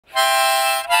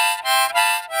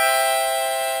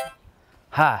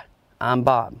Hi, I'm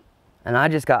Bob, and I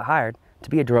just got hired to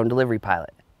be a drone delivery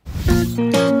pilot.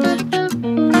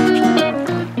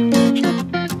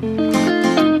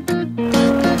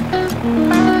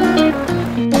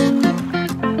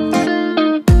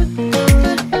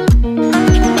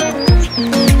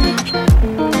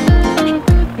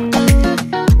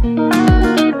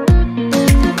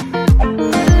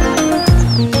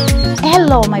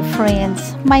 Hello my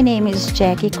friends, my name is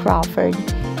Jackie Crawford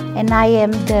and I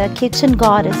am the kitchen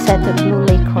goddess at the Blue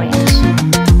Lake Ranch.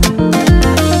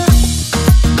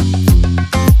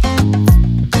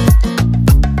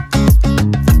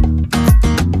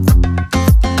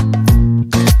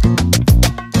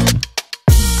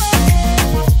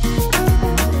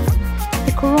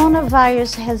 The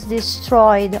coronavirus has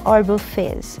destroyed our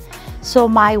buffets, so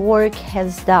my work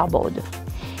has doubled.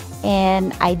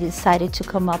 And I decided to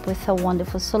come up with a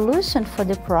wonderful solution for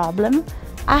the problem.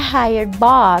 I hired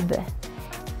Bob,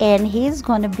 and he's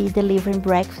going to be delivering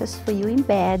breakfast for you in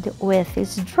bed with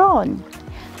his drone.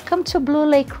 Come to Blue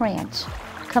Lake Ranch.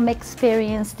 Come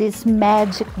experience this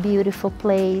magic, beautiful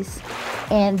place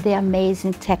and the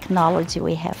amazing technology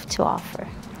we have to offer.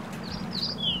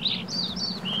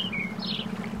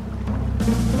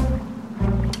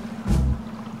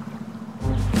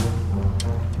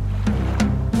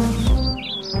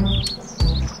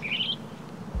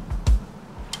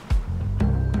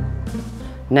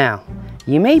 Now,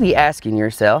 you may be asking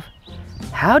yourself,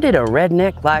 how did a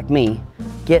redneck like me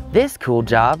get this cool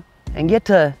job and get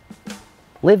to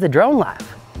live the drone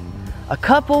life? A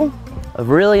couple of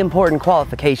really important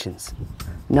qualifications.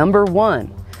 Number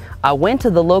one, I went to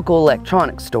the local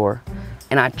electronics store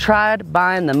and I tried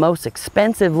buying the most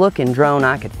expensive looking drone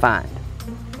I could find.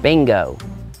 Bingo.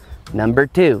 Number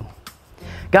two,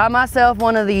 got myself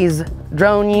one of these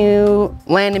Drone U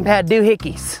landing pad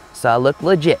doohickeys, so I look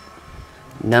legit.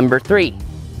 Number three,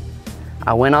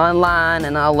 I went online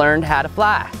and I learned how to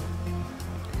fly.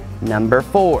 Number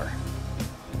four,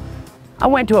 I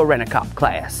went to a rent-a-cop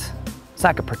class so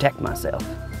I could protect myself.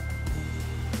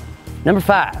 Number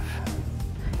five,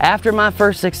 after my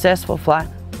first successful flight,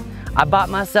 I bought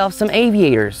myself some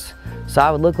aviators so I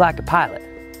would look like a pilot.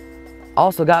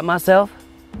 Also got myself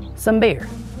some beer,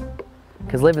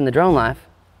 because living the drone life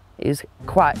is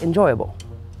quite enjoyable.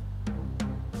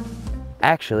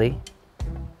 Actually,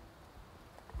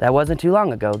 that wasn't too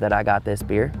long ago that I got this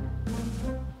beer.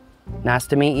 Nice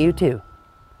to meet you too.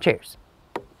 Cheers.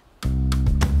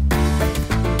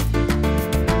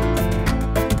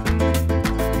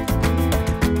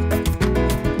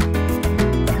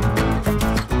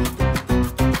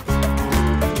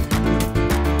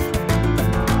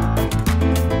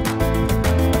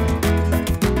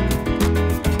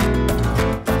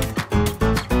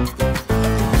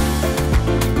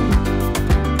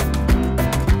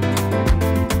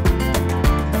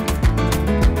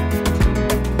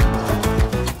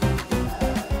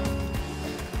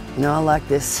 You know, I like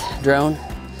this drone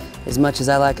as much as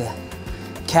I like a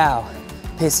cow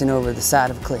pissing over the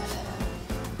side of a cliff.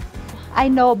 I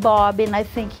know Bob and I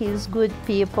think he's good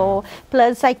people.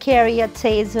 Plus I carry a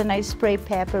taser and I spray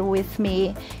pepper with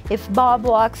me. If Bob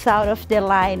walks out of the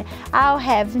line, I'll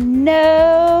have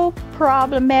no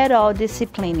problem at all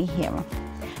disciplining him.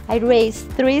 I raised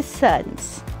 3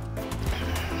 sons.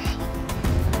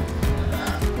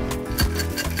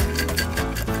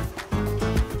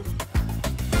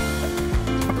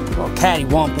 Little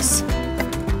cattywampus.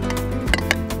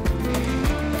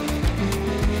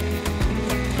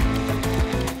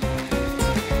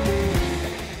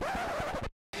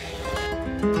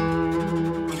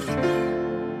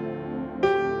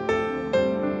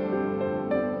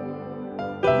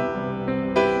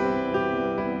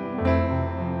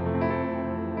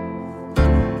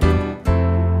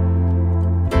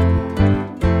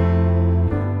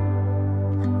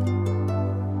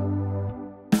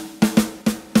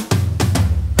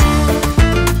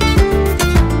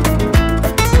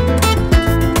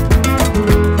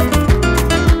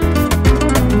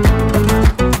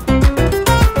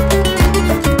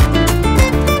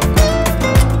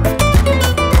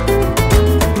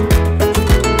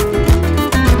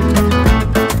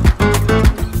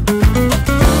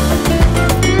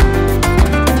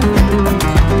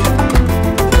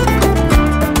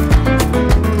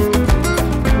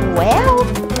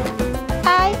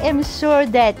 Sure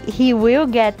that he will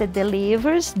get the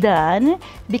deliveries done,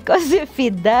 because if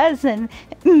he doesn't,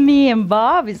 me and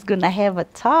Bob is gonna have a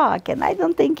talk, and I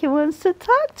don't think he wants to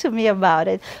talk to me about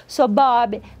it. So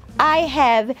Bob, I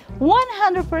have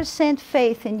 100%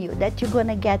 faith in you that you're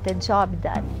gonna get the job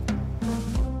done.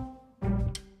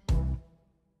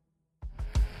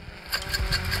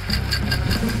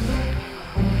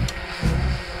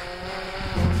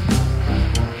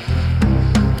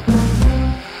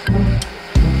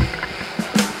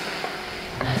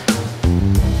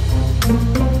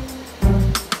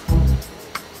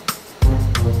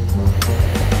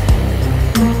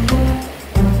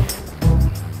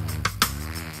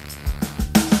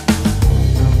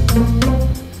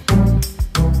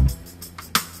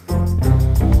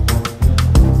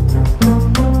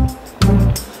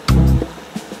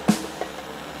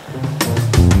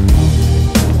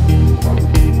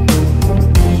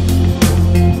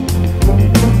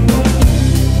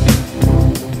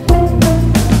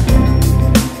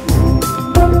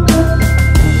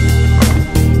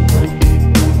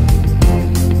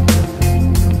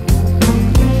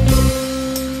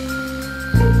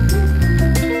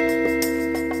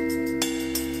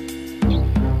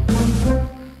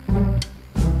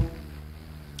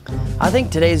 think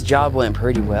today's job went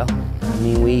pretty well. I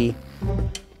mean, we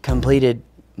completed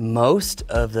most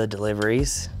of the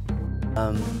deliveries.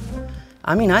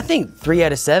 I mean, I think 3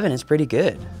 out of 7 is pretty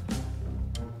good.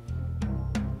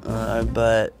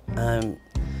 But I'm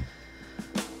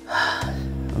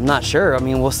not sure. I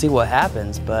mean, we'll see what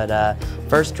happens. But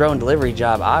first drone delivery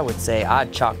job, I would say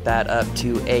I'd chalk that up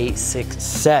to a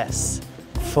success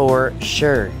for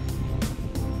sure.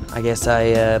 I guess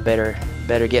I better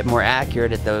get more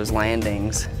accurate at those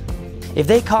landings. If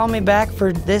they call me back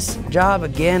for this job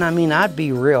again, I mean, I'd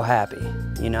be real happy.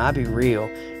 You know, I'd be real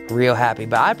happy.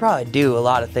 But I'd probably do a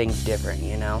lot of things different,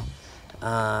 you know.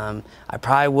 I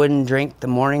probably wouldn't drink the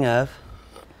morning of.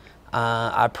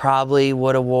 I probably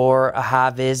would have wore a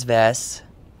high-vis vest,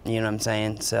 you know what I'm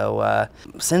saying? So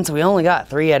since we only got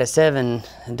 3 out of 7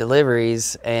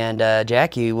 deliveries and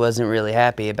Jackie wasn't really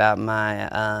happy about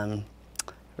my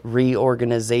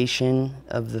reorganization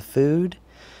of the food,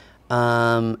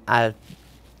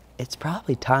 it's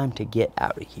probably time to get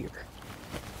out of here.